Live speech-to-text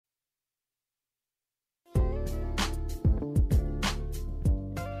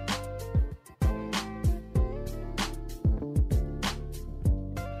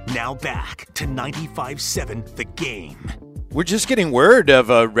Now back to 95.7 The Game. We're just getting word of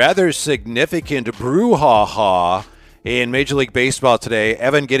a rather significant brouhaha in Major League Baseball today.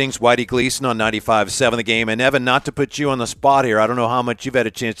 Evan Giddings, Whitey Gleason on 95.7 The Game. And Evan, not to put you on the spot here, I don't know how much you've had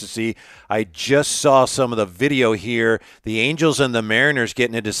a chance to see. I just saw some of the video here. The Angels and the Mariners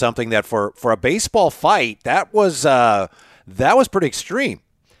getting into something that for a baseball fight, that was pretty extreme.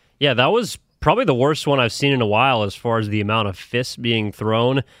 Yeah, that was probably the worst one I've seen in a while as far as the amount of fists being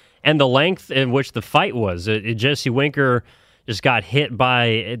thrown and the length in which the fight was. Jesse Winker just got hit by,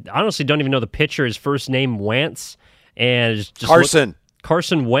 I honestly don't even know the pitcher, his first name, Wentz. And just Carson.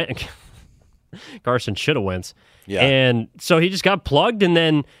 Carson went. Carson should have went. Yeah. And so he just got plugged, and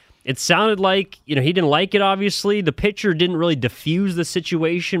then it sounded like, he didn't like it, obviously. The pitcher didn't really diffuse the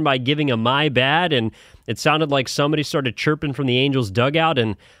situation by giving a my bad, and it sounded like somebody started chirping from the Angels dugout.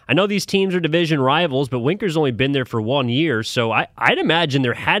 And I know these teams are division rivals, but Winker's only been there for 1 year, so I'd imagine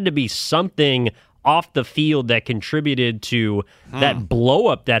there had to be something off the field that contributed to that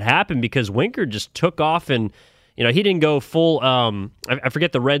blow-up that happened, because Winker just took off and he didn't go full. I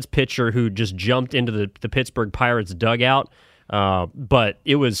forget the Reds pitcher who just jumped into the Pittsburgh Pirates dugout, but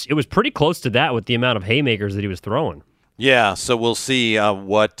it was pretty close to that with the amount of haymakers that he was throwing. Yeah, so we'll see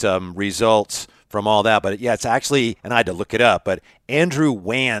what results from all that. But yeah, it's actually, and I had to look it up, but Andrew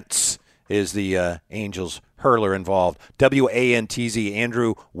Wantz is the Angels hurler involved. W-A-N-T-Z,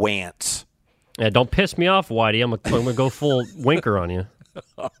 Andrew Wantz. Yeah, don't piss me off, Whitey. I'm gonna go full Winker on you.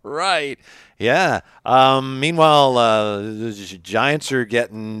 All right. Yeah. Meanwhile, the Giants are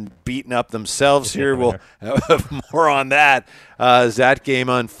getting beaten up themselves here. We'll have more on that as that game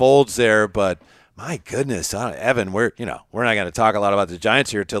unfolds there. But my goodness, Evan, we're not going to talk a lot about the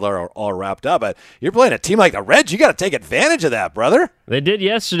Giants here until they're all wrapped up. But you're playing a team like the Reds. You got to take advantage of that, brother. They did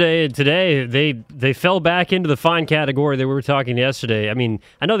yesterday, and today they fell back into the fine category that we were talking yesterday. I mean,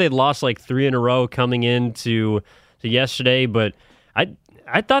 I know they'd lost like 3 in a row coming into yesterday, but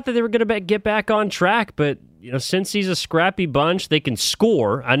I thought that they were going to get back on track, but since he's a scrappy bunch, they can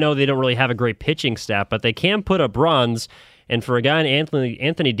score. I know they don't really have a great pitching staff, but they can put up runs. And for a guy in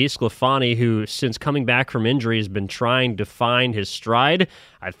Anthony DeSclafani, who since coming back from injury has been trying to find his stride,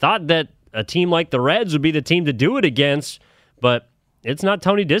 I thought that a team like the Reds would be the team to do it against, but it's not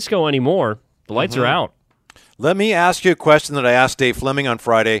Tony Disco anymore. The lights are out. Let me ask you a question that I asked Dave Fleming on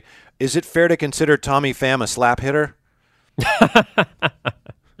Friday. Is it fair to consider Tommy Pham a slap hitter?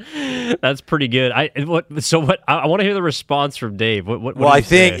 That's pretty good. I want to hear the response from Dave. What I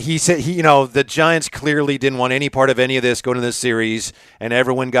think he said the Giants clearly didn't want any part of any of this going to this series, and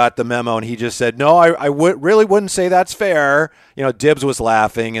everyone got the memo, and he just said, no, I really wouldn't say that's fair. Dibbs was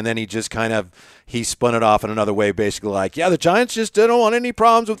laughing, and then he just he spun it off in another way, basically like, yeah, the Giants just didn't want any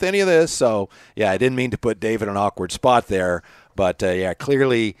problems with any of this. So, yeah, I didn't mean to put Dave in an awkward spot there. But,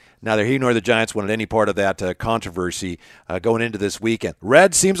 clearly neither he nor the Giants wanted any part of that controversy going into this weekend.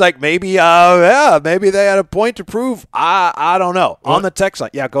 Red seems like maybe they had a point to prove. I don't know. Well, on the text line.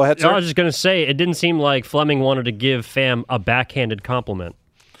 Yeah, go ahead, sir. I was just going to say, it didn't seem like Fleming wanted to give Pham a backhanded compliment.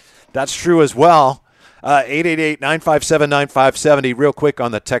 That's true as well. 888-957-9570. Real quick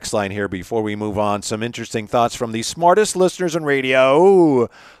on the text line here before we move on. Some interesting thoughts from the smartest listeners in radio.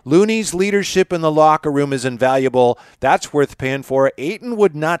 Looney's leadership in the locker room is invaluable. That's worth paying for. Ayton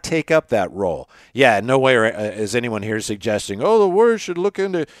would not take up that role. Yeah, no way is anyone here suggesting, the Warriors should look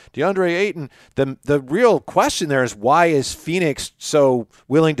into DeAndre Ayton. The real question there is, why is Phoenix so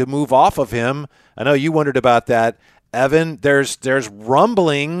willing to move off of him? I know you wondered about that, Evan. There's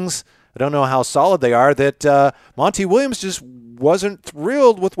rumblings, I don't know how solid they are, that Monty Williams just wasn't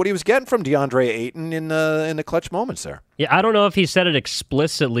thrilled with what he was getting from DeAndre Ayton in the clutch moments there. Yeah, I don't know if he said it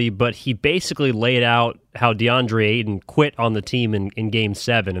explicitly, but he basically laid out how DeAndre Ayton quit on the team in Game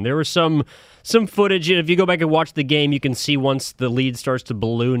 7. And there was some footage. If you go back and watch the game, you can see once the lead starts to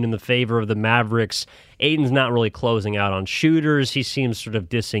balloon in the favor of the Mavericks, Ayton's not really closing out on shooters. He seems sort of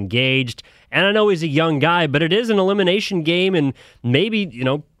disengaged. And I know he's a young guy, but it is an elimination game, and maybe,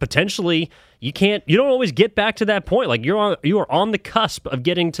 potentially you don't always get back to that point. Like you are on the cusp of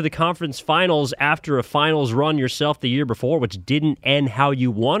getting to the conference finals after a finals run yourself the year before, which didn't end how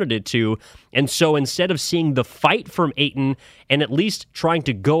you wanted it to. And so instead of seeing the fight from Ayton and at least trying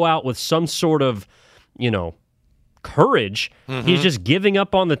to go out with some sort of, courage, he's just giving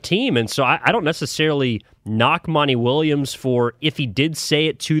up on the team. And so I don't necessarily knock Monty Williams for if he did say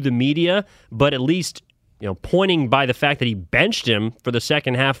it to the media, but at least pointing by the fact that he benched him for the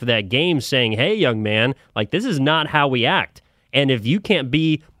second half of that game, saying, hey, young man, like, this is not how we act. And if you can't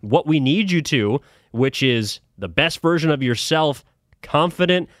be what we need you to, which is the best version of yourself,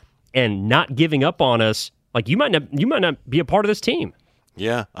 confident, and not giving up on us, like, you might not be a part of this team.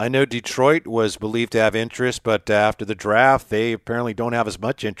 Yeah, I know Detroit was believed to have interest, but after the draft, they apparently don't have as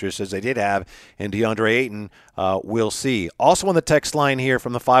much interest as they did have in DeAndre Ayton. We'll see. Also on the text line here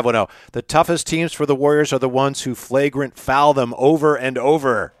from the 510, the toughest teams for the Warriors are the ones who flagrant foul them over and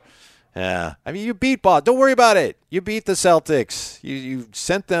over. Yeah, I mean, you beat Boston. Don't worry about it. You beat the Celtics. You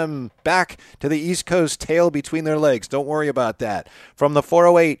sent them back to the East Coast, tail between their legs. Don't worry about that. From the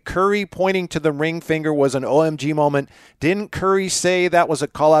 408, Curry pointing to the ring finger was an OMG moment. Didn't Curry say that was a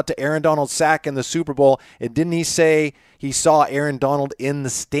call out to Aaron Donald's sack in the Super Bowl? And didn't he say he saw Aaron Donald in the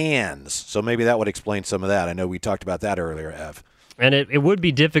stands? So maybe that would explain some of that. I know we talked about that earlier, Ev. And it would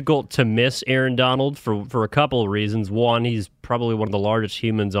be difficult to miss Aaron Donald for a couple of reasons. One, he's probably one of the largest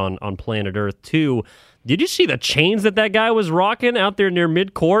humans on planet Earth. Two, did you see the chains that guy was rocking out there near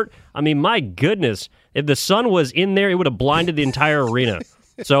midcourt? I mean, my goodness, if the sun was in there, it would have blinded the entire arena.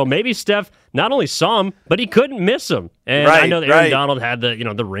 So maybe Steph not only saw him, but he couldn't miss him. And I know that Aaron Donald had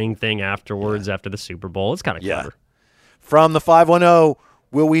the ring thing afterwards after the Super Bowl. It's kind of clever. From the 510,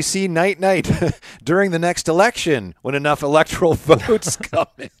 will we see night-night during the next election when enough electoral votes come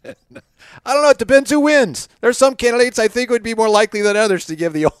in? I don't know. It depends who wins. There's some candidates I think would be more likely than others to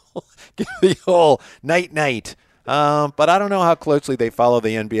give the whole night-night. But I don't know how closely they follow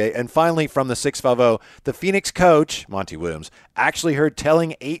the NBA. And finally, from the 650, the Phoenix coach, Monty Williams, actually heard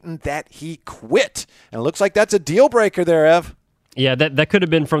telling Ayton that he quit. And it looks like that's a deal-breaker there, Ev. Yeah, that could have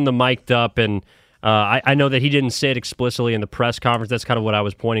been from the mic'd up, and I know that he didn't say it explicitly in the press conference. That's kind of what I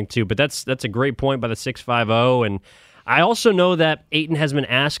was pointing to. But that's a great point by the 650. And I also know that Ayton has been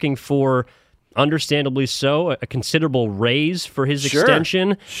asking for, understandably so, a considerable raise for his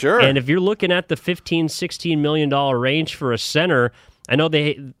extension. Sure. And if you're looking at the $15-16 million range for a center, I know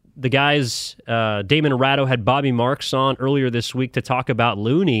the guys, Damon Ratto had Bobby Marks on earlier this week to talk about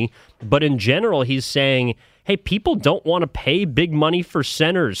Looney. But in general, he's saying, hey, people don't want to pay big money for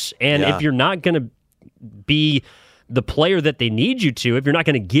centers. And if you're not going to be the player that they need you to, if you're not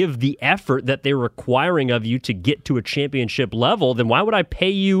going to give the effort that they're requiring of you to get to a championship level, then why would I pay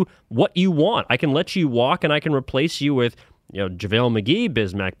you what you want? I can let you walk and I can replace you with JaVale McGee,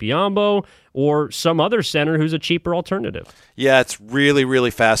 Bismack Biyombo, or some other center who's a cheaper alternative. Yeah, it's really,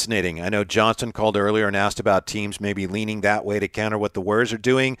 really fascinating. I know Johnson called earlier and asked about teams maybe leaning that way to counter what the Warriors are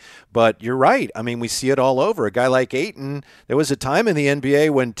doing, but you're right. I mean, we see it all over. A guy like Ayton, there was a time in the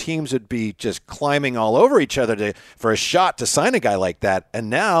NBA when teams would be just climbing all over each other for a shot to sign a guy like that, and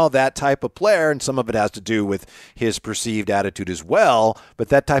now that type of player, and some of it has to do with his perceived attitude as well, but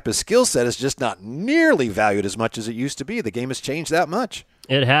that type of skill set is just not nearly valued as much as it used to be. The game has changed that much.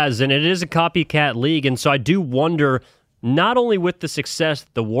 It has, and it is a copycat league, and so I do wonder, not only with the success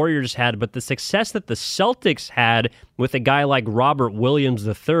the Warriors had, but the success that the Celtics had with a guy like Robert Williams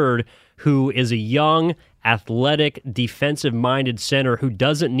III, who is a young, athletic, defensive-minded center who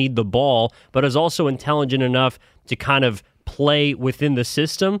doesn't need the ball, but is also intelligent enough to kind of play within the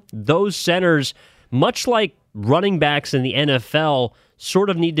system. Those centers, much like running backs in the NFL,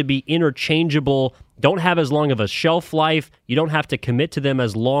 sort of need to be interchangeable, don't have as long of a shelf life. You don't have to commit to them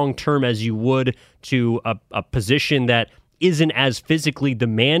as long-term as you would to a position that isn't as physically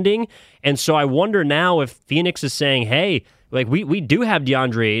demanding. And so I wonder now if Phoenix is saying, hey, like we do have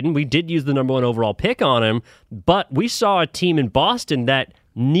DeAndre Ayton. We did use the number 1 overall pick on him, but we saw a team in Boston that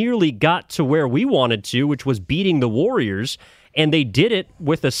nearly got to where we wanted to, which was beating the Warriors, and they did it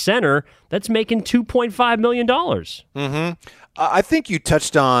with a center that's making $2.5 million. Mm-hmm. I think you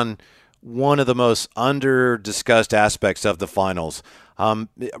touched on one of the most under-discussed aspects of the finals.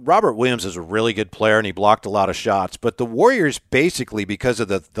 Robert Williams is a really good player, and he blocked a lot of shots. But the Warriors, basically, because of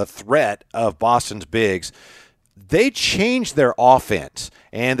the threat of Boston's bigs, they changed their offense,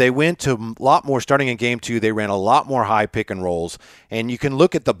 and they went to a lot more. Starting in Game 2, they ran a lot more high pick and rolls. And you can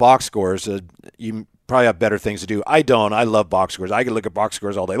look at the box scores. You probably have better things to do. I don't. I love box scores. I can look at box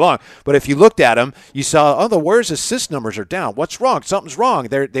scores all day long. But if you looked at them, you saw, the Warriors' assist numbers are down. What's wrong? Something's wrong.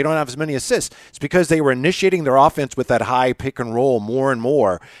 They don't have as many assists. It's because they were initiating their offense with that high pick and roll more and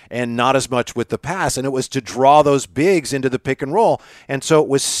more, and not as much with the pass. And it was to draw those bigs into the pick and roll. And so it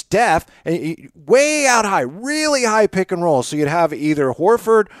was Steph, way out high, really high pick and roll. So you'd have either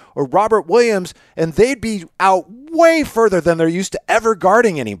Horford or Robert Williams, and they'd be out way further than they're used to ever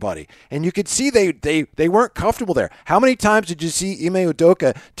guarding anybody. And you could see they weren't comfortable there. How many times did you see Ime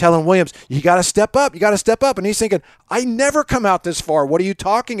Udoka telling Williams, you got to step up, and he's thinking, I never come out this far. What are you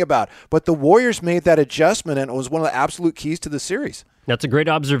talking about? But the Warriors made that adjustment, and it was one of the absolute keys to the series. That's a great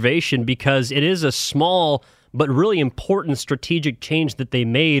observation, because it is a small but really important strategic change that they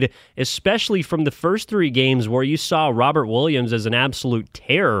made, especially from the first 3 games where you saw Robert Williams as an absolute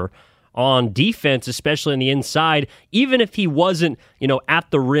terror on defense, especially on the inside. Even if he wasn't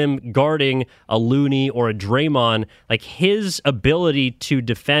at the rim guarding a Looney or a Draymond, like his ability to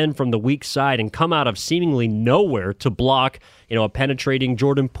defend from the weak side and come out of seemingly nowhere to block, a penetrating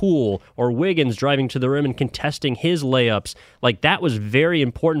Jordan Poole or Wiggins driving to the rim and contesting his layups, like that was very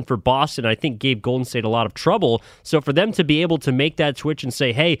important for Boston. I think gave Golden State a lot of trouble. So for them to be able to make that switch and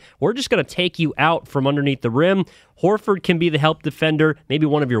say, hey, we're just going to take you out from underneath the rim. Horford can be the help defender. Maybe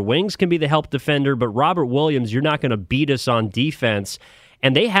one of your wings can be the help defender, but Robert Williams, you're not going to beat us on defense.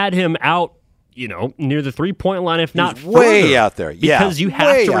 And they had him out, near the three-point line, if not further, way out there. Yeah, because you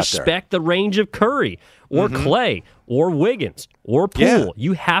have to respect the range of Curry or Clay or Wiggins or Poole. Yeah.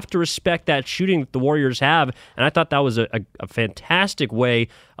 You have to respect that shooting that the Warriors have. And I thought that was a fantastic way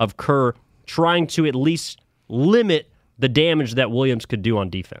of Kerr trying to at least limit the damage that Williams could do on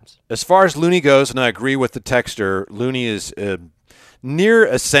defense. As far as Looney goes, and I agree with the texter, Looney is near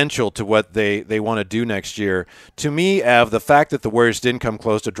essential to what they want to do next year. To me, Ev, the fact that the Warriors didn't come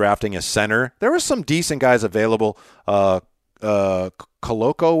close to drafting a center, there were some decent guys available.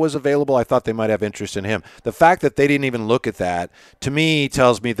 Koloko was available. I thought they might have interest in him. The fact that they didn't even look at that, to me,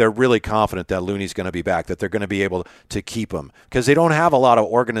 tells me they're really confident that Looney's going to be back, that they're going to be able to keep him, because they don't have a lot of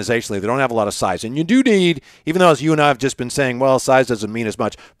organizationally, they don't have a lot of size. And you do need, even though as you and I have just been saying, well, size doesn't mean as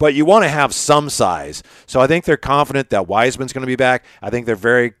much, but you want to have some size. So I think they're confident that Wiseman's going to be back. I think they're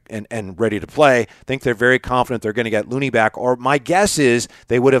very and ready to play. I think they're very confident they're going to get Looney back, or my guess is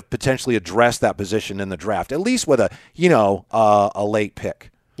they would have potentially addressed that position in the draft, at least with a late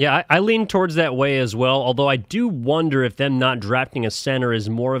pick. Yeah, I lean towards that way as well, although I do wonder if them not drafting a center is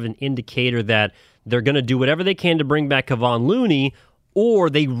more of an indicator that they're going to do whatever they can to bring back Kevon Looney, or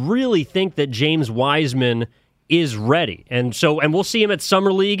they really think that James Wiseman is ready. And we'll see him at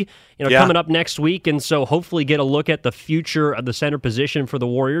Summer League, coming up next week, and so hopefully get a look at the future of the center position for the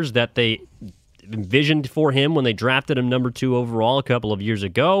Warriors that they envisioned for him when they drafted him number 2 overall a couple of years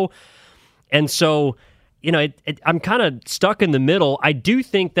ago. And so I'm kind of stuck in the middle. I do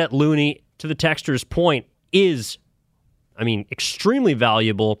think that Looney, to the texter's point, is, extremely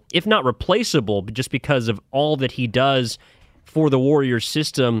valuable, if not replaceable, just because of all that he does for the Warriors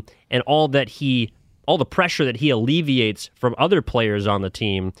system and all the pressure that he alleviates from other players on the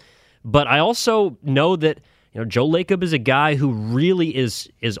team. But I also know that Joe Lacob is a guy who really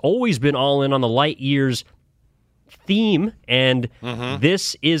is always been all in on the light years theme, and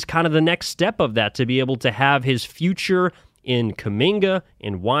this is kind of the next step of that, to be able to have his future in Kuminga,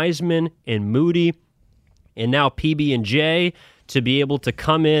 in Wiseman, in Moody, and now PB&J, to be able to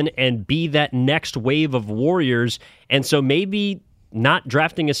come in and be that next wave of Warriors. And so maybe not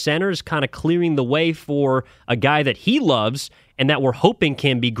drafting a center is kind of clearing the way for a guy that he loves and that we're hoping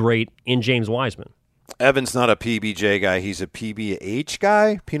can be great in James Wiseman. Evan's not a PBJ guy. He's a PBH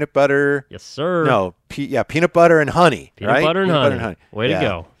guy. Peanut butter. Yes, sir. No, peanut butter and honey. Peanut butter and honey. Way to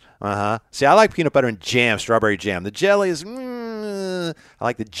go. See, I like peanut butter and jam, strawberry jam. The jelly is, I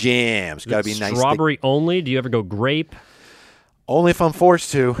like the jam. It's got to be nice. Strawberry only? Do you ever go grape? Only if I'm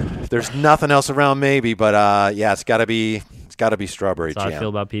forced to. There's nothing else around, maybe. But it's got to be strawberry That's jam. how I feel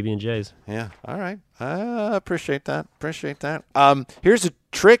about PB&J's. Yeah. All right. I appreciate that. Here's a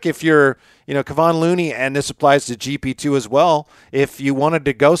trick if you're, Kevon Looney, and this applies to GP2 as well. If you wanted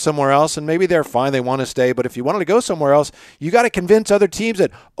to go somewhere else, and maybe they're fine, they want to stay, but if you wanted to go somewhere else, you got to convince other teams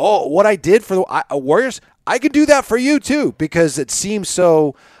that, what I did for the Warriors, I could do that for you too, because it seems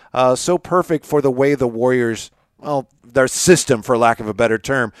so perfect for the way the Warriors, their system, for lack of a better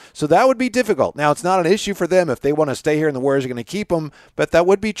term. So that would be difficult. Now, it's not an issue for them if they want to stay here and the Warriors are going to keep them, but that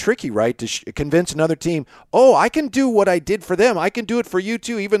would be tricky, right, to convince another team, I can do what I did for them. I can do it for you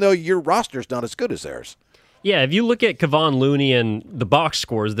too, even though your roster's not as good as theirs. Yeah, if you look at Kevon Looney and the box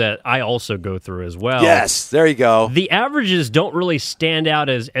scores that I also go through as well. Yes, there you go. The averages don't really stand out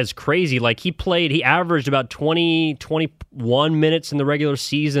as crazy. Like he averaged about 21 minutes in the regular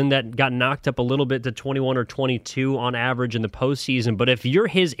season. That got knocked up a little bit to 21 or 22 on average in the postseason. But if you're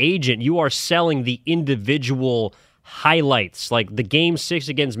his agent, you are selling the individual highlights, like the Game 6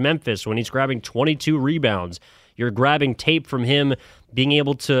 against Memphis when he's grabbing 22 rebounds. You're grabbing tape from him being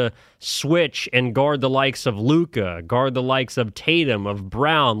able to switch and guard the likes of Luka, guard the likes of Tatum, of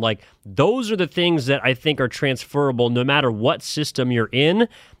Brown. Like, those are the things that I think are transferable no matter what system you're in.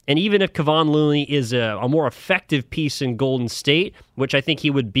 And even if Kevon Looney is a more effective piece in Golden State, which I think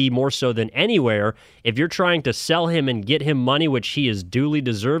he would be more so than anywhere, if you're trying to sell him and get him money, which he is duly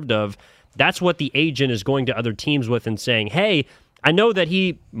deserved of, that's what the agent is going to other teams with and saying, hey, I know that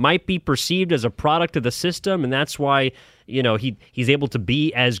he might be perceived as a product of the system, and that's why, he's able to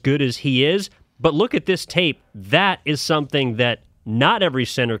be as good as he is. But look at this tape. That is something that not every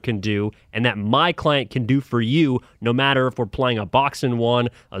center can do, and that my client can do for you, no matter if we're playing a box and one,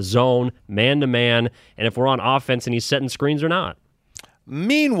 a zone, man-to-man, and if we're on offense and he's setting screens or not.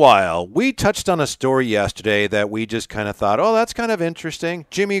 Meanwhile, we touched on a story yesterday that we just kind of thought, oh, that's kind of interesting,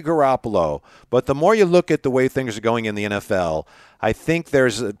 Jimmy Garoppolo. But the more you look at the way things are going in the NFL, I think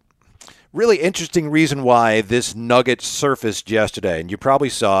there's a really interesting reason why this nugget surfaced yesterday, and you probably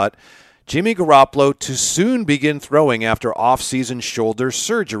saw it. Jimmy Garoppolo to soon begin throwing after off-season shoulder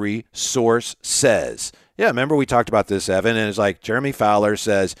surgery, source says. Yeah, remember we talked about this, Evan, and it's like Jeremy Fowler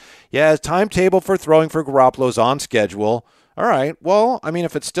says, yeah, his timetable for throwing for Garoppolo's on schedule. All right, well, I mean,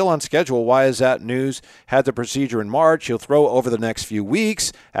 if it's still on schedule, why is that news? Had the procedure in March. He'll throw over the next few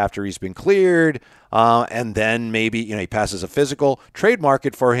weeks after he's been cleared, and then maybe he passes a physical. Trade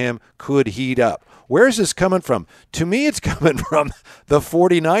market for him could heat up. Where is this coming from? To me, it's coming from the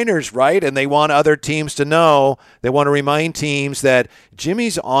 49ers, right? And they want other teams to know. They want to remind teams that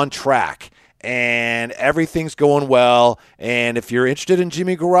Jimmy's on track and everything's going well. And if you're interested in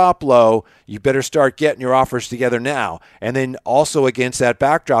Jimmy Garoppolo, you better start getting your offers together now. And then also against that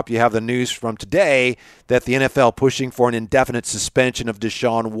backdrop, you have the news from today that the NFL pushing for an indefinite suspension of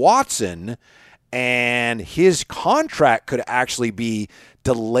Deshaun Watson, and his contract could actually be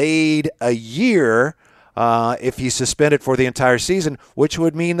delayed a year if he's suspended for the entire season, which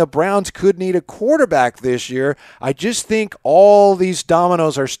would mean the Browns could need a quarterback this year. I just think all these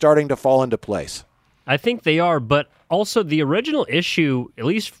dominoes are starting to fall into place. I think they are, but also the original issue, at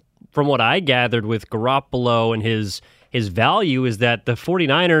least from what I gathered with Garoppolo and his value, is that the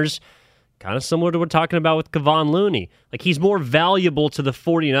 49ers, kind of similar to what we're talking about with Kevon Looney, like he's more valuable to the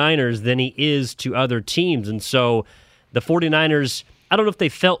 49ers than he is to other teams. And so the 49ers, I don't know if they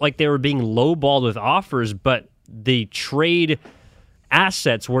felt like they were being lowballed with offers, but the trade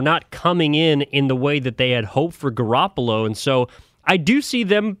assets were not coming in the way that they had hoped for Garoppolo. And so I do see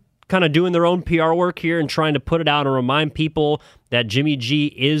them kind of doing their own PR work here and trying to put it out and remind people that Jimmy G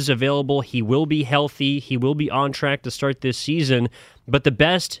is available. He will be healthy. He will be on track to start this season. But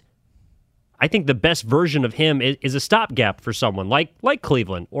I think the best version of him is a stopgap for someone like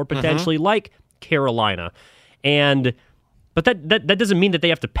Cleveland or potentially like Carolina. But that doesn't mean that they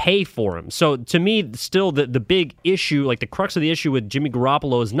have to pay for him. So to me, still the big issue, like the crux of the issue with Jimmy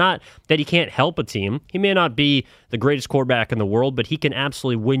Garoppolo is not that he can't help a team. He may not be the greatest quarterback in the world, but he can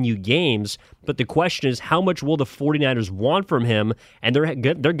absolutely win you games. But the question is, how much will the 49ers want from him? And they're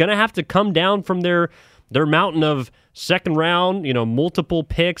going to have to come down from their mountain of second round, multiple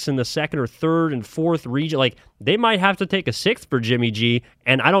picks in the second or third and fourth region. Like they might have to take a sixth for Jimmy G,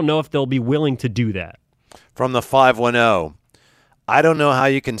 and I don't know if they'll be willing to do that. From the 510. I don't know how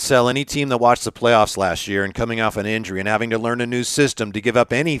you can sell any team that watched the playoffs last year and coming off an injury and having to learn a new system to give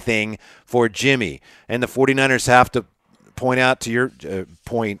up anything for Jimmy. And the 49ers have to point out to your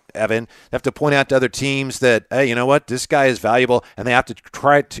point, Evan, they have to point out to other teams that, hey, you know what, this guy is valuable, and they have to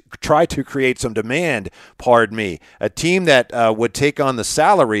try to create some demand, pardon me. A team that would take on the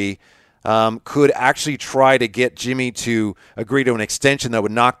salary could actually try to get Jimmy to agree to an extension that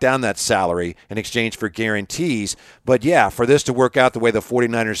would knock down that salary in exchange for guarantees. But, yeah, for this to work out the way the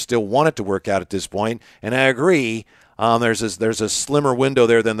 49ers still want it to work out at this point, and I agree, there's a slimmer window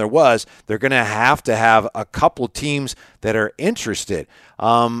there than there was. They're going to have a couple teams that are interested.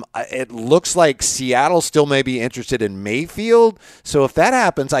 It looks like Seattle still may be interested in Mayfield. So if that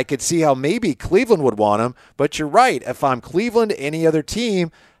happens, I could see how maybe Cleveland would want him. But you're right. If I'm Cleveland, any other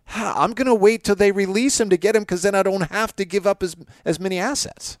team, I'm going to wait till they release him to get him because then I don't have to give up as many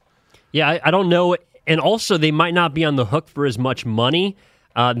assets. Yeah, I don't know. And also, they might not be on the hook for as much money.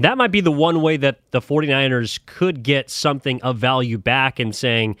 That might be the one way that the 49ers could get something of value back and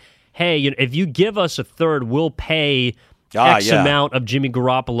saying, hey, if you give us a third, we'll pay X amount of Jimmy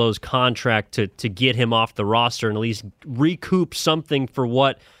Garoppolo's contract to get him off the roster and at least recoup something for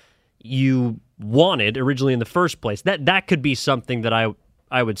what you wanted originally in the first place. That could be something that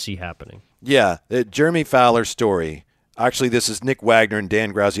I would see happening. Yeah, Jeremy Fowler's story. Actually, this is Nick Wagner and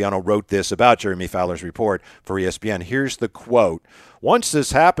Dan Graziano wrote this about Jeremy Fowler's report for ESPN. Here's the quote. Once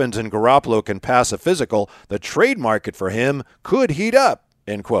this happens and Garoppolo can pass a physical, the trade market for him could heat up,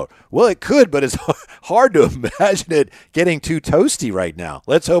 end quote. Well, it could, but it's hard to imagine it getting too toasty right now.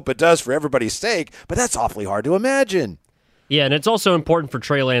 Let's hope it does for everybody's sake, but that's awfully hard to imagine. Yeah, and it's also important for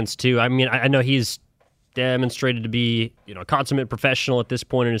Trey Lance, too. I mean, I know he's demonstrated to be, a consummate professional at this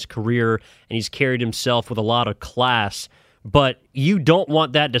point in his career, and he's carried himself with a lot of class. But you don't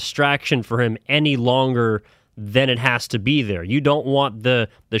want that distraction for him any longer than it has to be there. You don't want the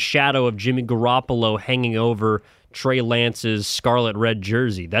shadow of Jimmy Garoppolo hanging over Trey Lance's scarlet red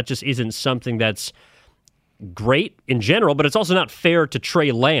jersey. That just isn't something that's great in general, but it's also not fair to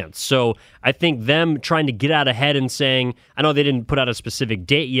Trey Lance. So I think them trying to get out ahead and saying, I know they didn't put out a specific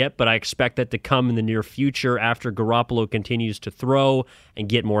date yet, but I expect that to come in the near future after Garoppolo continues to throw and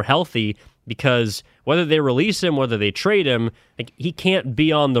get more healthy, because whether they release him, whether they trade him, like, he can't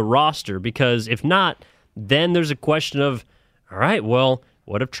be on the roster, because if not, then there's a question of, all right, well,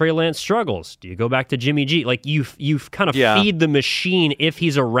 what if Trey Lance struggles? Do you go back to Jimmy G? Like, you've kind of feed the machine if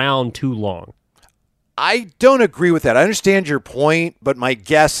he's around too long. I don't agree with that. I understand your point, but my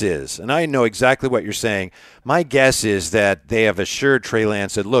guess is, and I know exactly what you're saying, my guess is that they have assured Trey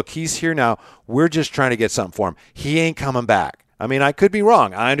Lance that, look, he's here now. We're just trying to get something for him. He ain't coming back. I mean, I could be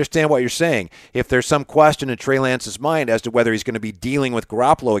wrong. I understand what you're saying. If there's some question in Trey Lance's mind as to whether he's going to be dealing with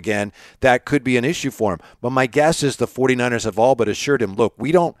Garoppolo again, that could be an issue for him. But my guess is the 49ers have all but assured him, look,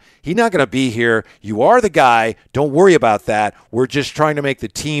 he's not going to be here. You are the guy. Don't worry about that. We're just trying to make the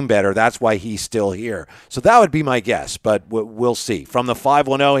team better. That's why he's still here. So that would be my guess, but we'll see. From the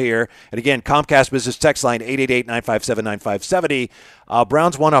 510 here, and again, Comcast Business Text Line 888-957-9570.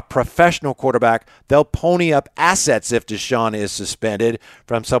 Browns want a professional quarterback. They'll pony up assets if Deshaun is suspended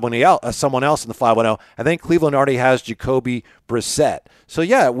from someone else in the 510. I think Cleveland already has Jacoby Brissett. So,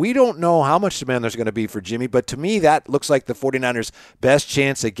 yeah, we don't know how much demand there's going to be for Jimmy, but to me that looks like the 49ers' best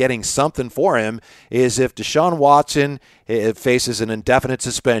chance at getting something for him is if Deshaun Watson faces an indefinite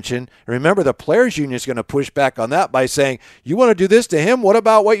suspension. And remember, the Players Union is going to push back on that by saying, you want to do this to him? What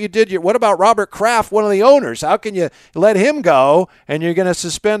about what you did? What about Robert Kraft, one of the owners? How can you let him go and you're going to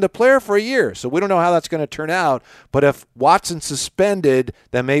suspend a player for a year? So we don't know how that's going to turn out. But if Watson's suspended,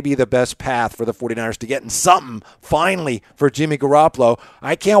 that may be the best path for the 49ers to getting something finally for Jimmy Garoppolo.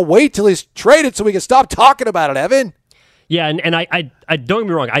 I can't wait till he's traded so we can stop talking about it, Evan. Yeah, and I don't get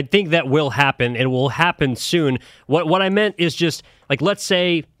me wrong. I think that will happen. It will happen soon. What I meant is just, like, let's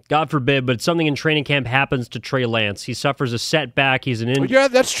say, God forbid, but something in training camp happens to Trey Lance. He suffers a setback. He's an injury. Yeah,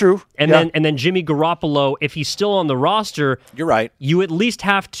 that's true. And then Jimmy Garoppolo, if he's still on the roster, you're right. You at least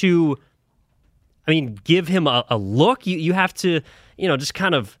have to, give him a look. You have to, just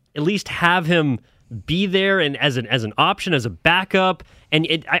kind of at least have him be there and as an option, as a backup.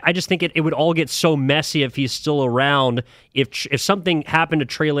 And I just think it would all get so messy if he's still around, if something happened to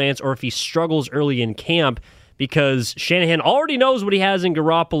Trey Lance or if he struggles early in camp, because Shanahan already knows what he has in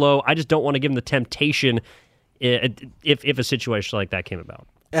Garoppolo. I just don't want to give him the temptation if a situation like that came about.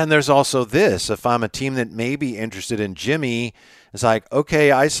 And there's also this. If I'm a team that may be interested in Jimmy, it's like,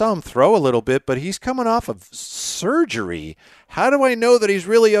 okay, I saw him throw a little bit, but he's coming off of surgery. How do I know that he's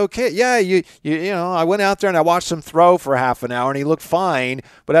really okay? Yeah, you know, I went out there and I watched him throw for half an hour and he looked fine,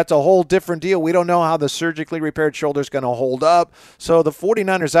 but that's a whole different deal. We don't know how the surgically repaired shoulder is going to hold up. So the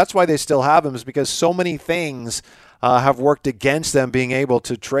 49ers, that's why they still have him, is because so many things have worked against them being able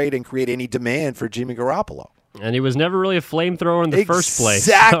to trade and create any demand for Jimmy Garoppolo. And he was never really a flamethrower in the first place.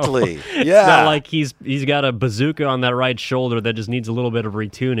 Exactly. So yeah. It's not like he's got a bazooka on that right shoulder that just needs a little bit of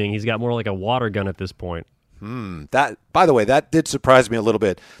retuning. He's got more like a water gun at this point. That, by the way, that did surprise me a little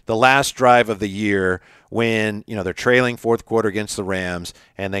bit. The last drive of the year when, they're trailing fourth quarter against the Rams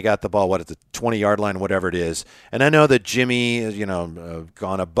and they got the ball, at the 20-yard line, whatever it is. And I know that Jimmy has,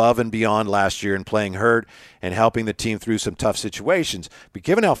 gone above and beyond last year in playing hurt and helping the team through some tough situations. But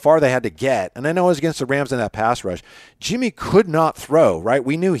given how far they had to get, and I know it was against the Rams in that pass rush, Jimmy could not throw, right?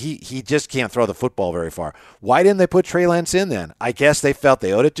 We knew he just can't throw the football very far. Why didn't they put Trey Lance in then? I guess they felt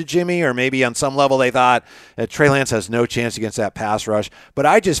they owed it to Jimmy, or maybe on some level they thought that Trey Lance has no chance against that pass rush. But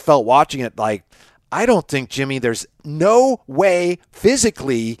I just felt watching it like, I don't think Jimmy, there's no way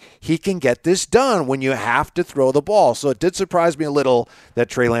physically he can get this done when you have to throw the ball. So it did surprise me a little that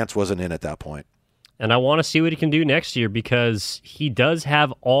Trey Lance wasn't in at that point. And I want to see what he can do next year, because he does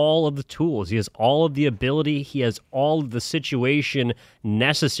have all of the tools. He has all of the ability. He has all of the situation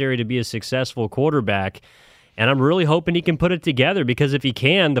necessary to be a successful quarterback. And I'm really hoping he can put it together, because if he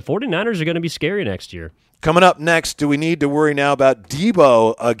can, the 49ers are going to be scary next year. Coming up next, do we need to worry now about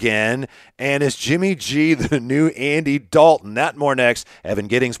Debo again? And is Jimmy G the new Andy Dalton? That and more next. Evan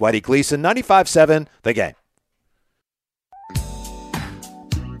Giddings, Whitey Gleason, 95.7 The Game.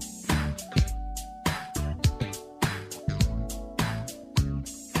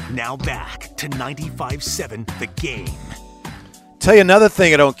 Now back to 95.7 The Game. Tell you another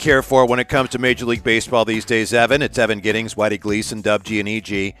thing I don't care for when it comes to Major League Baseball these days, Evan. It's Evan Giddings, Whitey Gleason, Dub G and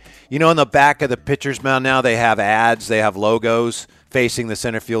EG. On the back of the pitcher's mound now, they have ads, they have logos facing the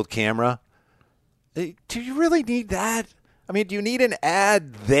center field camera. Do you really need that? I mean, do you need an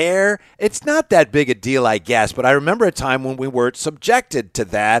ad there? It's not that big a deal, I guess, but I remember a time when we were subjected to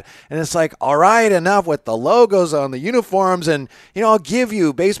that, and it's like, all right, enough with the logos on the uniforms, and, I'll give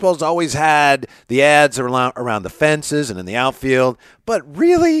you, baseball's always had the ads around the fences and in the outfield, but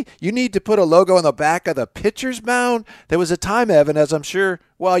really, you need to put a logo on the back of the pitcher's mound? There was a time, Evan, as I'm sure,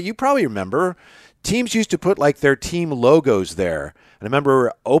 well, you probably remember, teams used to put like their team logos there. And I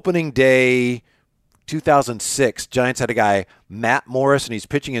remember opening day 2006, Giants had a guy, Matt Morris, and he's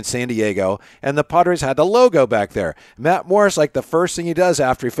pitching in San Diego, and the Padres had the logo back there. Matt Morris, like the first thing he does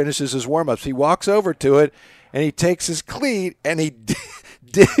after he finishes his warm-ups, he walks over to it, and he takes his cleat, and he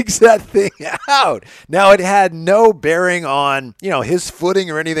digs that thing out. Now, it had no bearing on, his footing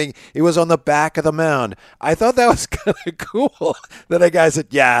or anything. It was on the back of the mound. I thought that was kind of cool that a guy said,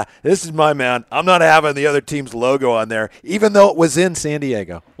 yeah, this is my mound. I'm not having the other team's logo on there, even though it was in San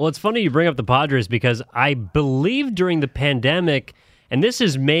Diego. Well, it's funny you bring up the Padres because I believe during the pandemic, and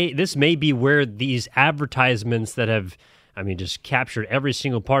this may be where these advertisements that have just captured every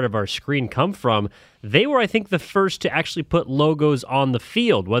single part of our screen come from. They were, I think, the first to actually put logos on the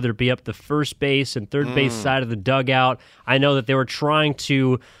field, whether it be up the first base and third base side of the dugout. I know that they were trying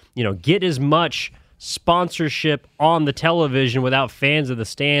to, get as much sponsorship on the television without fans in the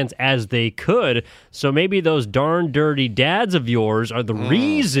stands as they could. So maybe those darn dirty dads of yours are the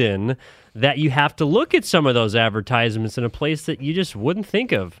reason that you have to look at some of those advertisements in a place that you just wouldn't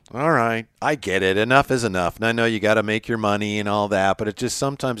think of. All right. I get it. Enough is enough. And I know you got to make your money and all that, but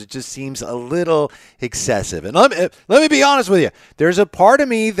sometimes it just seems a little excessive. And let me be honest with you. There's a part of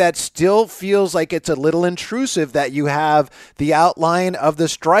me that still feels like it's a little intrusive that you have the outline of the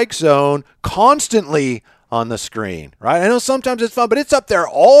strike zone constantly on the screen, right? I know sometimes it's fun, but it's up there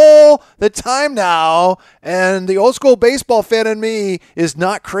all the time now, and the old school baseball fan in me is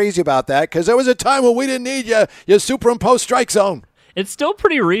not crazy about that because there was a time when we didn't need your superimposed strike zone. It's still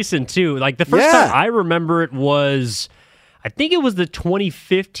pretty recent, too. Like, the first time I remember it was, I think it was the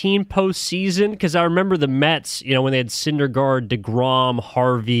 2015 postseason, because I remember the Mets, when they had Syndergaard, DeGrom,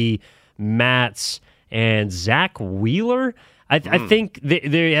 Harvey, Matz, and Zach Wheeler. I think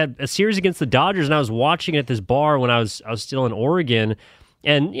they had a series against the Dodgers, and I was watching it at this bar when I was still in Oregon,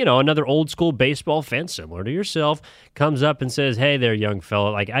 and another old school baseball fan, similar to yourself, comes up and says, "Hey there, young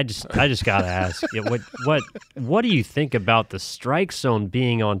fella. Like I just gotta ask, what do you think about the strike zone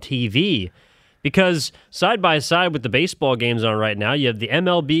being on TV?" Because side by side with the baseball games on right now, you have the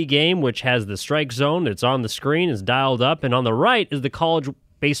MLB game, which has the strike zone. It's on the screen, it's dialed up, and on the right is the college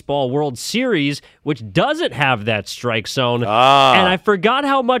Baseball World Series, which doesn't have that strike zone. And I forgot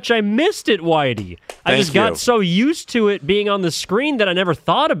how much I missed it, Whitey. I just got so used to it being on the screen that I never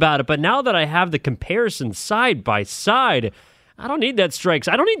thought about it. But now that I have the comparison side by side, I don't need that strike.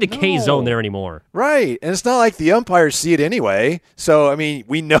 I don't need the K zone there anymore. Right. And it's not like the umpires see it anyway. So,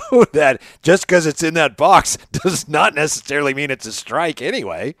 we know that just because it's in that box does not necessarily mean it's a strike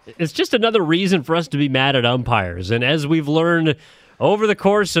anyway. It's just another reason for us to be mad at umpires. And as we've learned over the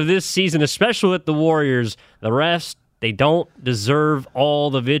course of this season, especially with the Warriors, the refs, they don't deserve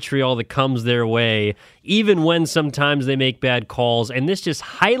all the vitriol that comes their way, even when sometimes they make bad calls. And this just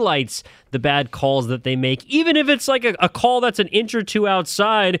highlights the bad calls that they make. Even if it's like a call that's an inch or two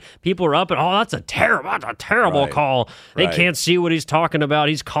outside, people are up and, that's a terrible call. They can't see what he's talking about.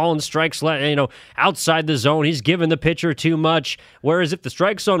 He's calling strikes, outside the zone. He's giving the pitcher too much. Whereas if the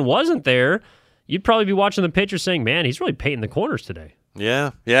strike zone wasn't there, you'd probably be watching the pitcher saying, man, he's really painting the corners today.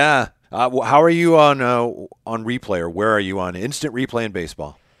 Yeah. How are you on replay, or where are you on instant replay in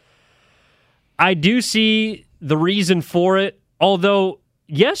baseball? I do see the reason for it, although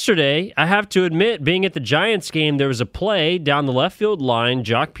yesterday, I have to admit, being at the Giants game, there was a play down the left field line.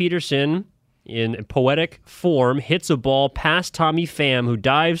 Jock Peterson, in poetic form, hits a ball past Tommy Pham, who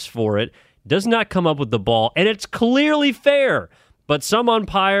dives for it, does not come up with the ball, and it's clearly fair. But some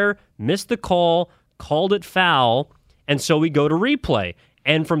umpire missed the call, called it foul, and so we go to replay.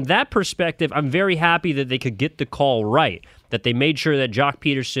 And from that perspective, I'm very happy that they could get the call right, that they made sure that Jock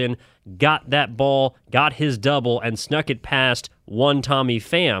Peterson got that ball, got his double, and snuck it past one Tommy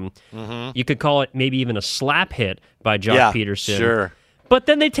Pham. Mm-hmm. You could call it maybe even a slap hit by Jock Peterson. Sure. But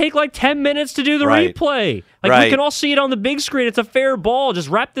then they take like 10 minutes to do the replay. We can all see it on the big screen. It's a fair ball. Just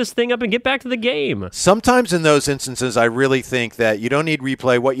wrap this thing up and get back to the game. Sometimes in those instances, I really think that you don't need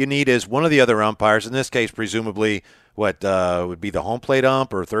replay. What you need is one of the other umpires, in this case, presumably what would be the home plate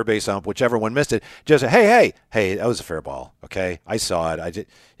ump or third base ump, whichever one missed it, just say, hey, that was a fair ball, okay? I saw it.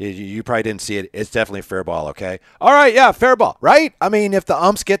 You probably didn't see it. It's definitely a fair ball, okay? All right, yeah, fair ball, right? If the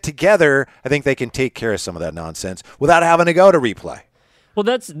umps get together, I think they can take care of some of that nonsense without having to go to replay. Well,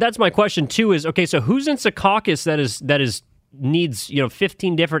 that's my question too. Is okay. So who's in Secaucus that is needs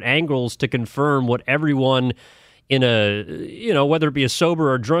 15 different angles to confirm what everyone in a whether it be a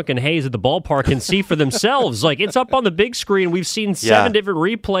sober or drunken haze at the ballpark can see for themselves. Like, it's up on the big screen. We've seen 7 different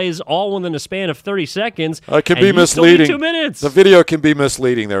replays all within a span of 30 seconds. It can be misleading. 2 minutes. The video can be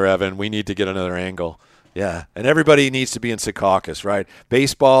misleading there, Evan. We need to get another angle. Yeah, and everybody needs to be in Secaucus, right?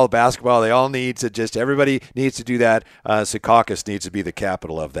 Baseball, basketball, they all need to everybody needs to do that. Secaucus needs to be the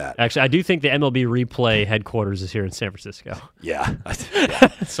capital of that. Actually, I do think the MLB replay headquarters is here in San Francisco. Yeah.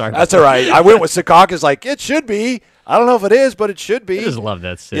 Sorry. That's all right. I went with Secaucus like, it should be. I don't know if it is, but it should be. I just love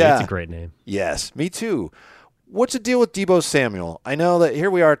that city. Yeah. It's a great name. Yes, me too. What's the deal with Deebo Samuel? I know that here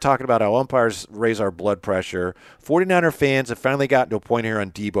we are talking about how umpires raise our blood pressure. 49er fans have finally gotten to a point here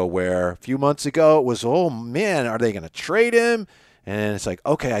on Deebo where a few months ago it was, oh, man, are they going to trade him? And it's like,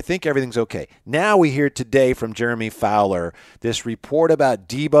 okay, I think everything's okay. Now we hear today from Jeremy Fowler this report about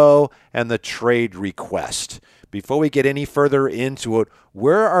Deebo and the trade request. Before we get any further into it,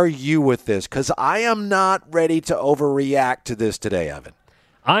 where are you with this? Because I am not ready to overreact to this today, Evan.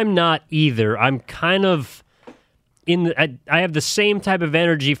 I'm not either. I'm kind of... I have the same type of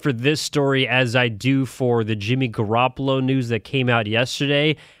energy for this story as I do for the Jimmy Garoppolo news that came out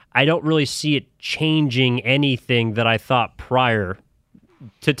yesterday. I don't really see it changing anything that I thought prior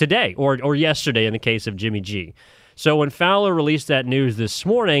to today or yesterday in the case of Jimmy G. So when Fowler released that news this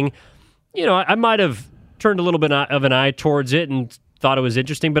morning, I might have turned a little bit of an eye towards it and thought it was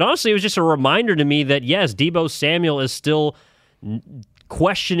interesting. But honestly, it was just a reminder to me that, yes, Deebo Samuel is still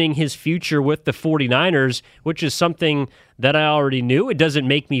questioning his future with the 49ers, which is something that I already knew. It doesn't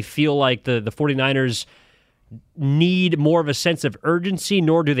make me feel like the 49ers need more of a sense of urgency,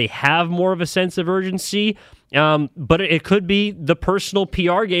 nor do they have more of a sense of urgency. But it could be the personal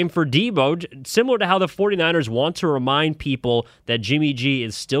PR game for Deebo, similar to how the 49ers want to remind people that Jimmy G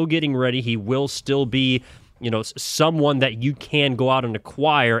is still getting ready. He will still be someone that you can go out and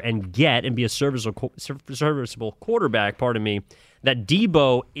acquire and get and be a serviceable quarterback, that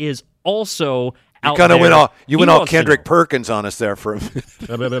Deebo is also out there. You went all Kendrick Perkins on us there for a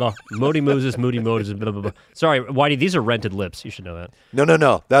minute. Moody Moses. Blah, blah, blah. Sorry, Whitey, these are rented lips. You should know that.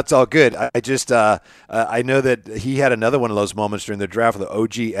 No. That's all good. I just I know that he had another one of those moments during the draft with the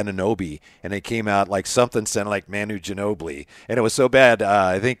OG Anunoby, and it came out like something sounded like Manu Ginobili, and it was so bad.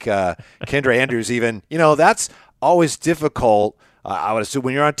 I think Kendra Andrews even, that's always difficult. I would assume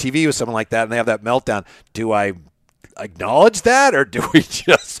when you're on TV with someone like that and they have that meltdown, do I acknowledge that or do we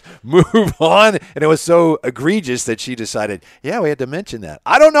just move on? And it was so egregious that she decided, we had to mention that.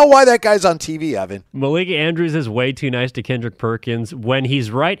 I don't know why that guy's on TV, Evan. Malika Andrews is way too nice to Kendrick Perkins when he's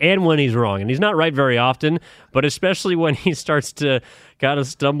right and when he's wrong. And he's not right very often, but especially when he starts to kind of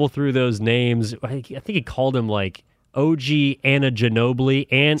stumble through those names. I think he called him like OG Anna Ginobili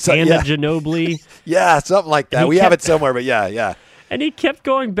and Anna Ginobili. Yeah, something like that. We have it somewhere, but yeah. And he kept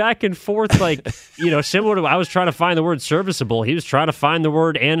going back and forth like, similar to I was trying to find the word serviceable. He was trying to find the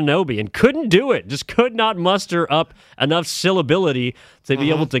word Anunoby and couldn't do it. Just could not muster up enough syllability to be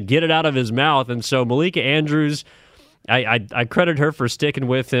able to get it out of his mouth. And so Malika Andrews, I credit her for sticking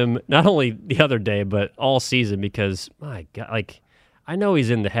with him, not only the other day, but all season because, my God, I know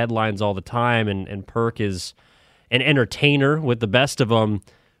he's in the headlines all the time and Perk is an entertainer with the best of them,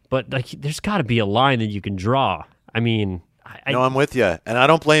 but there's got to be a line that you can draw. I mean... No, I'm with you. And I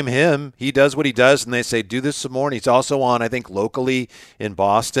don't blame him. He does what he does, and they say, do this some more. And he's also on, I think, locally in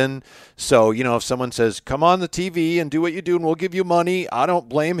Boston. So, if someone says, come on the TV and do what you do and we'll give you money, I don't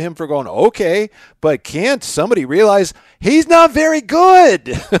blame him for going, okay. But can't somebody realize he's not very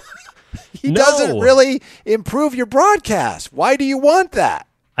good? He doesn't really improve your broadcast. Why do you want that?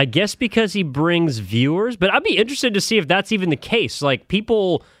 I guess because he brings viewers. But I'd be interested to see if that's even the case. Like,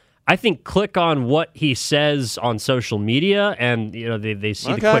 people... I think click on what he says on social media and they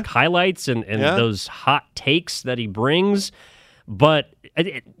see the quick highlights and those hot takes that he brings. But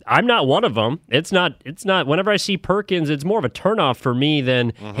I'm not one of them. It's not. Whenever I see Perkins, it's more of a turnoff for me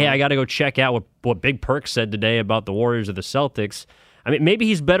than, hey, I got to go check out what Big Perk said today about the Warriors or the Celtics. I mean, maybe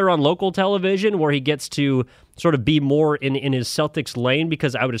he's better on local television where he gets to sort of be more in his Celtics lane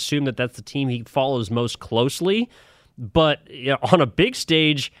because I would assume that that's the team he follows most closely. But on a big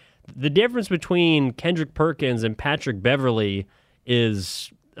stage, the difference between Kendrick Perkins and Patrick Beverley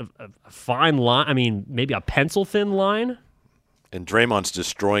is a fine line. I mean, maybe a pencil-thin line. And Draymond's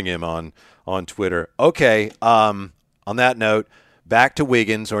destroying him on Twitter. Okay, on that note, back to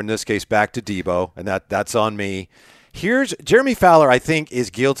Wiggins, or in this case, back to Deebo, and that's on me. Here's Jeremy Fowler, I think, is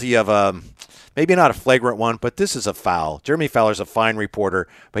guilty of maybe not a flagrant one, but this is a foul. Jeremy Fowler's a fine reporter,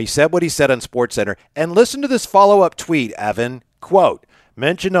 but he said what he said on SportsCenter. And listen to this follow-up tweet, Evan. Quote,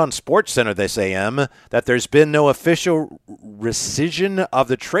 mentioned on SportsCenter this AM that there's been no official rescission of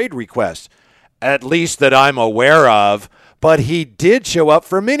the trade request, at least that I'm aware of. But he did show up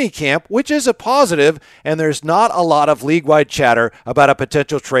for minicamp, which is a positive, and there's not a lot of league-wide chatter about a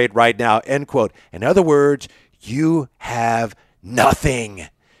potential trade right now, end quote. In other words, you have nothing.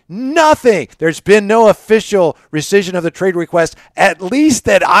 Nothing. There's been no official rescission of the trade request, at least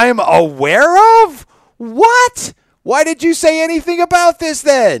that I'm aware of? What? Why did you say anything about this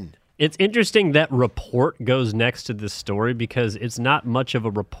then? It's interesting that report goes next to this story because it's not much of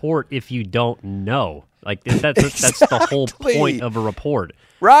a report if you don't know. Like that's the whole point of a report.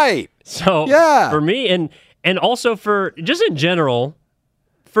 Right. So for me and also for just in general,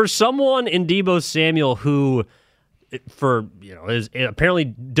 for someone in Deebo Samuel who is apparently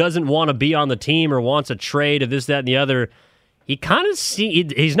doesn't want to be on the team or wants a trade of this, that, and the other, he kind of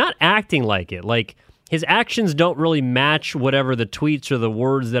he's not acting like it. Like his actions don't really match whatever the tweets or the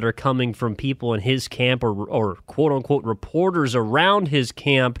words that are coming from people in his camp or quote unquote reporters around his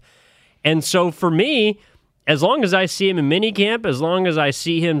camp. And so for me, as long as I see him in minicamp, as long as I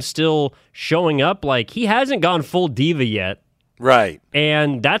see him still showing up, like he hasn't gone full diva yet. Right.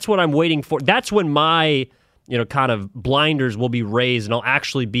 And that's what I'm waiting for. That's when my, kind of blinders will be raised and I'll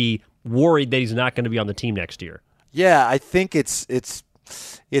actually be worried that he's not going to be on the team next year. Yeah, I think it's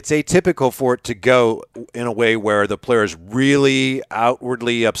atypical for it to go in a way where the player is really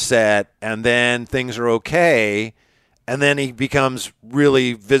outwardly upset and then things are okay and then he becomes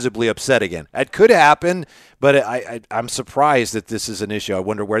really visibly upset again. It could happen, but I'm surprised that this is an issue. I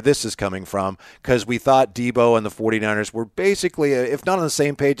wonder where this is coming from because we thought Deebo and the 49ers were basically, if not on the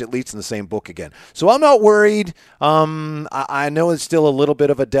same page, at least in the same book again. So I'm not worried. I know it's still a little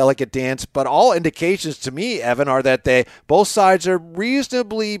bit of a delicate dance, but all indications to me, Evan, are that both sides are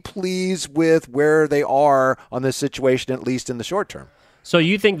reasonably pleased with where they are on this situation, at least in the short term. So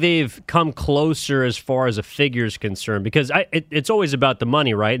you think they've come closer as far as a figure is concerned? Because it's always about the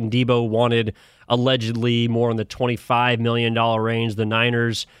money, right? And Deebo wanted allegedly more in the $25 million range. The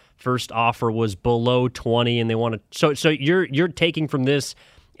Niners' first offer was below 20, and they wanted. So you're taking from this,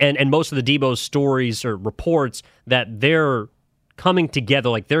 and most of the Deebo stories or reports that they're coming together,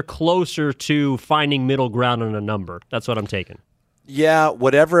 like they're closer to finding middle ground on a number. That's what I'm taking. Yeah,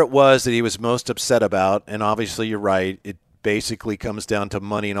 whatever it was that he was most upset about, and obviously you're right, it basically comes down to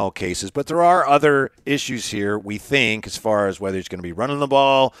money in all cases. But there are other issues here, we think, as far as whether he's going to be running the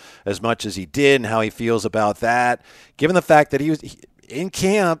ball as much as he did and how he feels about that. Given the fact that he was in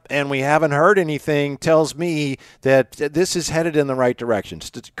camp and we haven't heard anything, tells me that this is headed in the right direction.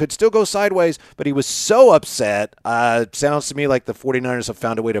 Could still go sideways, but he was so upset. Sounds to me like the 49ers have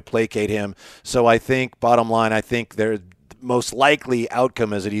found a way to placate him. So I think, bottom line, I think their most likely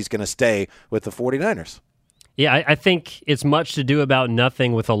outcome is that he's going to stay with the 49ers. Yeah, I think it's much to do about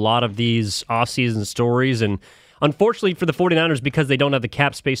nothing with a lot of these offseason stories. And unfortunately for the 49ers, because they don't have the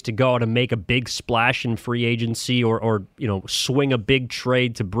cap space to go out and make a big splash in free agency or swing a big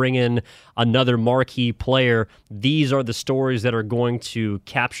trade to bring in another marquee player, these are the stories that are going to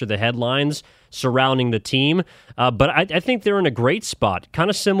capture the headlines surrounding the team. But I think they're in a great spot, kind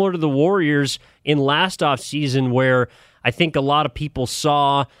of similar to the Warriors in last offseason, where I think a lot of people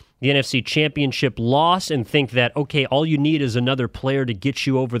saw the NFC Championship loss and think that, okay, all you need is another player to get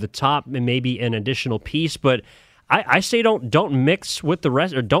you over the top and maybe an additional piece. But I say don't mix with the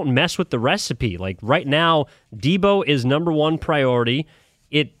rest, or don't mess with the recipe. Like right now, Deebo is number one priority.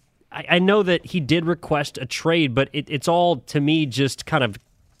 I know that he did request a trade, but it's all, to me, just kind of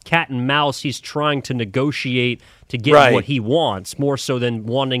cat and mouse. He's trying to negotiate to get what he wants, more so than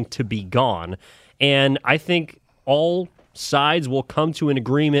wanting to be gone. And I think all sides will come to an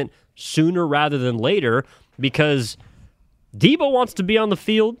agreement sooner rather than later because Deebo wants to be on the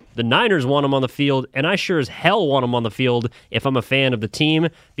field, the Niners want him on the field, and I sure as hell want him on the field if I'm a fan of the team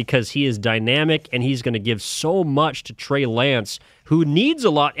because he is dynamic and he's going to give so much to Trey Lance, who needs a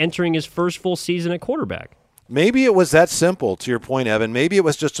lot entering his first full season at quarterback. Maybe it was that simple, to your point, Evan. Maybe it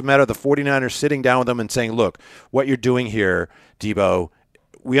was just a matter of the 49ers sitting down with him and saying, look, what you're doing here, Deebo,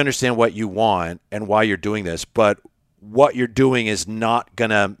 we understand what you want and why you're doing this, but what you're doing is not going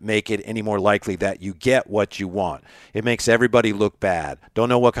to make it any more likely that you get what you want. It makes everybody look bad. Don't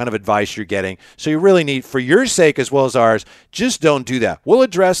know what kind of advice you're getting. So you really need, for your sake as well as ours, just don't do that. We'll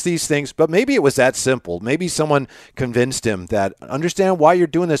address these things, but maybe it was that simple. Maybe someone convinced him that understand why you're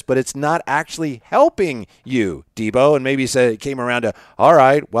doing this, but it's not actually helping you, Deebo. And maybe it came around to, all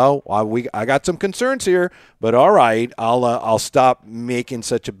right, well, I got some concerns here, but all right, I'll stop making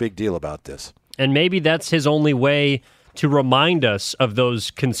such a big deal about this. And maybe that's his only way to remind us of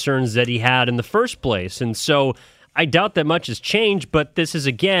those concerns that he had in the first place. And so I doubt that much has changed, but this is,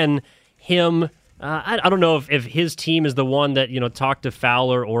 again, him. I don't know if his team is the one that, talked to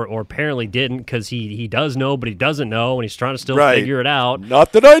Fowler or apparently didn't, because he does know, but he doesn't know, and he's trying to still figure it out.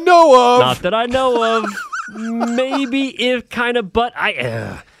 Not that I know of. Not that I know of. Maybe if kind of, but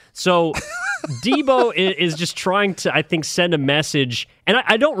So Debo is just trying to, I think, send a message, and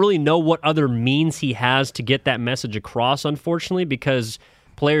I don't really know what other means he has to get that message across, unfortunately, because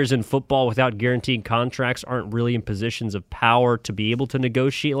players in football without guaranteed contracts aren't really in positions of power to be able to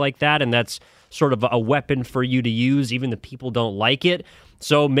negotiate like that, and that's sort of a weapon for you to use, even if people don't like it.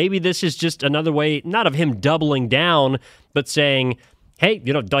 So maybe this is just another way, not of him doubling down, but saying, hey,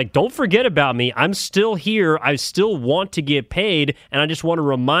 don't forget about me. I'm still here. I still want to get paid, and I just want to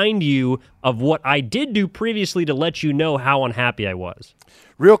remind you of what I did do previously to let you know how unhappy I was.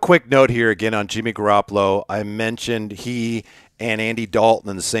 Real quick note here again on Jimmy Garoppolo. I mentioned he and Andy Dalton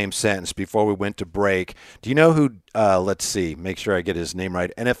in the same sentence before we went to break. Do you know who, let's see, make sure I get his name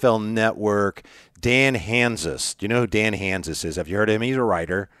right, NFL Network, Dan Hanzus. Do you know who Dan Hanzus is? Have you heard of him? He's a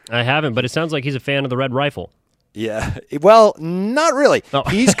writer. I haven't, but it sounds like he's a fan of the Red Rifle. Yeah, well, not really. Oh.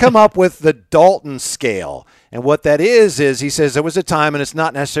 He's come up with the Dalton scale. And what that is he says there was a time, and it's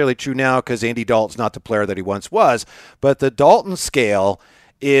not necessarily true now because Andy Dalton's not the player that he once was, but the Dalton scale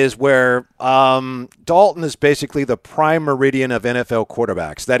is where Dalton is basically the prime meridian of NFL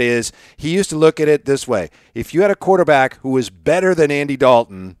quarterbacks. That is, he used to look at it this way. If you had a quarterback who was better than Andy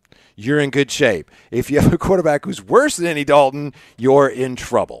Dalton, you're in good shape. If you have a quarterback who's worse than Andy Dalton, you're in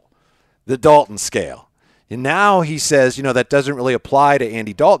trouble. The Dalton scale. And now he says, that doesn't really apply to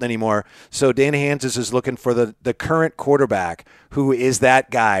Andy Dalton anymore. So Dan Hanzus is looking for the current quarterback who is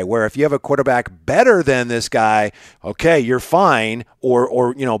that guy, where if you have a quarterback better than this guy, okay, you're fine,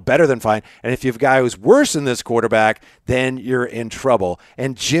 or better than fine. And if you have a guy who's worse than this quarterback, then you're in trouble.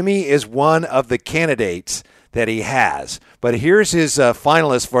 And Jimmy is one of the candidates that he has. But here's his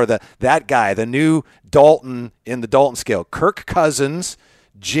finalist for that guy, the new Dalton in the Dalton scale. Kirk Cousins,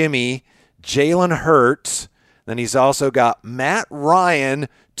 Jimmy, Jalen Hurts, then he's also got Matt Ryan,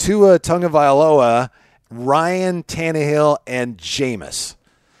 Tua Tagovailoa, Ryan Tannehill, and Jameis.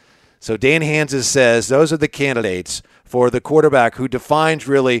 So Dan Hanzus says those are the candidates for the quarterback who defines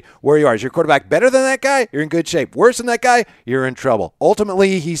really where you are. Is your quarterback better than that guy? You're in good shape. Worse than that guy? You're in trouble.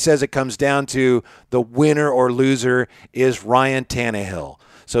 Ultimately, he says it comes down to the winner or loser is Ryan Tannehill.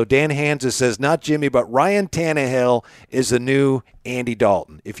 So Dan Hanzus says not Jimmy, but Ryan Tannehill is the new Andy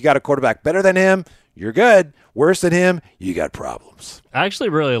Dalton. If you got a quarterback better than him, you're good. Worse than him, you got problems. I actually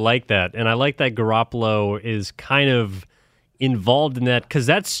really like that, and I like that Garoppolo is kind of involved in that, because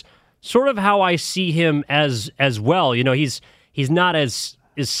that's sort of how I see him as well. He's not as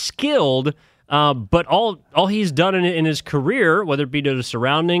skilled, but all he's done in his career, whether it be to the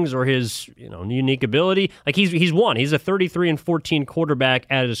surroundings or his unique ability, like he's won. He's a 33-14 quarterback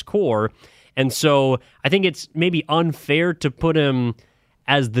at his core, and so I think it's maybe unfair to put him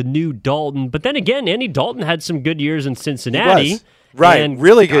as the new Dalton. But then again, Andy Dalton had some good years in Cincinnati, right? And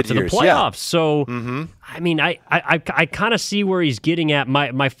really good to years, the playoffs. yeah. So I mean, I kind of see where he's getting at.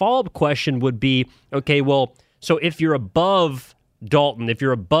 My follow-up question would be, okay, well, so if you're above Dalton, if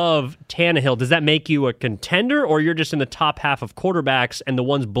you're above Tannehill, does that make you a contender, or you're just in the top half of quarterbacks and the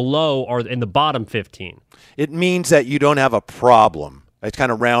ones below are in the bottom 15? It means that you don't have a problem. It's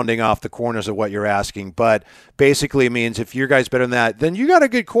kind of rounding off the corners of what you're asking, but basically it means if your guy's better than that, then you got a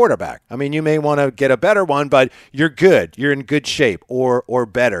good quarterback. I mean, you may want to get a better one, but you're good. You're in good shape or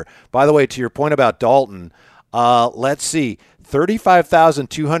better. By the way, to your point about Dalton, let's see.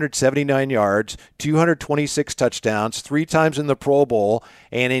 35,279 yards, 226 touchdowns, 3 times in the Pro Bowl,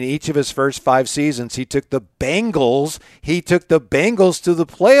 and in each of his first 5 seasons, he took the Bengals to the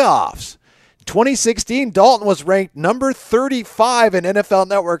playoffs. 2016, Dalton was ranked number 35 in NFL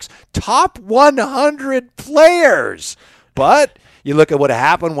Network's top 100 players. But you look at what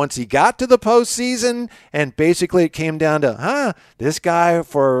happened once he got to the postseason, and basically it came down to, this guy,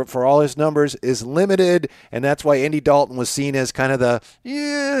 for all his numbers, is limited, and that's why Andy Dalton was seen as kind of the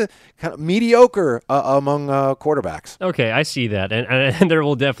kind of mediocre among quarterbacks. Okay, I see that, and there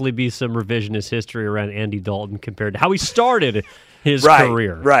will definitely be some revisionist history around Andy Dalton compared to how he started his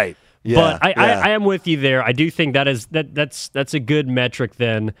career. Right. Yeah, but I am with you there. I do think that's a good metric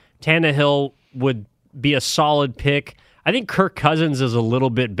then. Tannehill would be a solid pick. I think Kirk Cousins is a little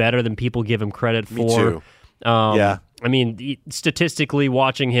bit better than people give him credit for. Me too. I mean, statistically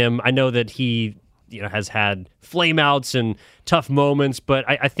watching him, I know that he has had flameouts and tough moments, but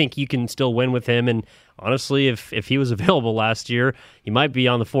I think you can still win with him. And honestly, if he was available last year, he might be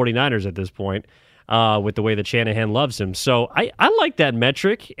on the 49ers at this point. With the way that Shanahan loves him. So I like that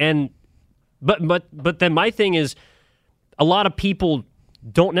metric, and But then my thing is, a lot of people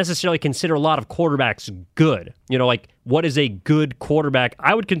don't necessarily consider a lot of quarterbacks good. Like, what is a good quarterback?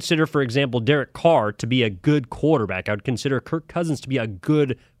 I would consider, for example, Derek Carr to be a good quarterback. I would consider Kirk Cousins to be a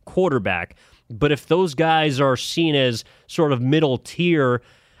good quarterback. But if those guys are seen as sort of middle tier,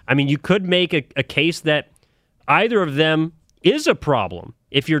 I mean, you could make a case that either of them is a problem.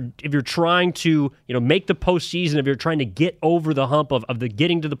 If you're trying to make the postseason, if you're trying to get over the hump of the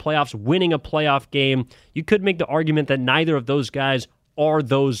getting to the playoffs, winning a playoff game, you could make the argument that neither of those guys are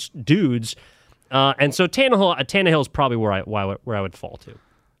those dudes. And so Tannehill is probably where I would fall to.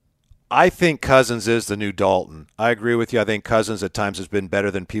 I think Cousins is the new Dalton. I agree with you. I think Cousins at times has been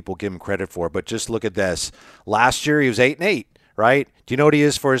better than people give him credit for. But just look at this. Last year he was 8-8. Right? Do you know what he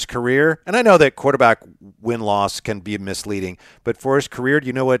is for his career? And I know that quarterback win-loss can be misleading, but for his career, do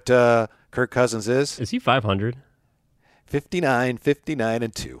you know what Kirk Cousins is? Is he 500? 59, 59,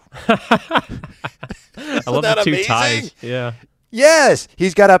 and 2. I love the two ties. Yeah. Yes,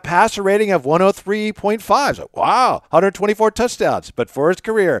 he's got a passer rating of 103.5. So, wow, 124 touchdowns. But for his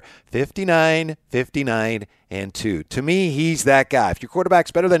career, 59, 59, and 2. To me, he's that guy. If your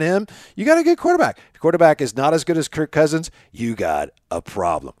quarterback's better than him, you got a good quarterback. If your quarterback is not as good as Kirk Cousins, you got a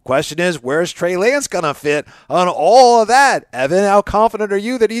problem. Question is, where's Trey Lance going to fit on all of that? Evan, how confident are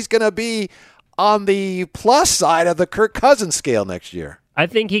you that he's going to be on the plus side of the Kirk Cousins scale next year? I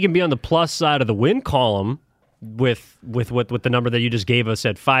think he can be on the plus side of the win column with the number that you just gave us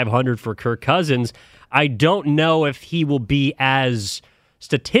at 500 for Kirk Cousins. I don't know if he will be as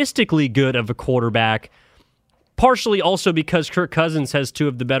statistically good of a quarterback, partially also because Kirk Cousins has two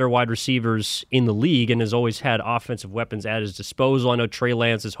of the better wide receivers in the league and has always had offensive weapons at his disposal. I know Trey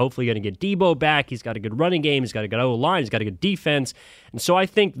Lance is hopefully going to get Debo back. He's got a good running game. He's got a good O-line. He's got a good defense. And so I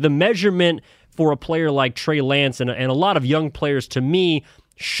think the measurement for a player like Trey Lance and a lot of young players, to me,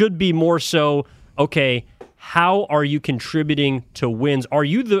 should be more so, okay, how are you contributing to wins? Are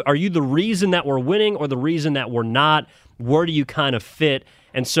you the reason that we're winning or the reason that we're not? Where do you kind of fit?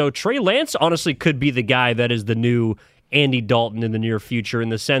 And so Trey Lance honestly could be the guy that is the new Andy Dalton in the near future, in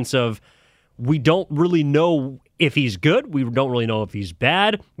the sense of we don't really know if he's good. We don't really know if he's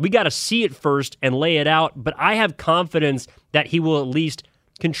bad. We got to see it first and lay it out. But I have confidence that he will at least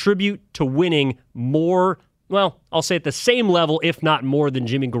contribute to winning more. Well, I'll say at the same level, if not more, than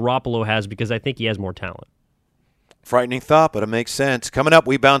Jimmy Garoppolo has, because I think he has more talent. Frightening thought, but it makes sense. Coming up,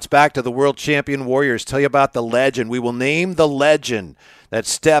 we bounce back to the world champion Warriors. Tell you about the legend. We will name the legend that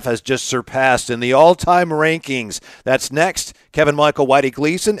Steph has just surpassed in the all-time rankings. That's next. Kevin Michael, Whitey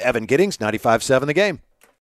Gleason, Evan Giddings, 95.7 The Game.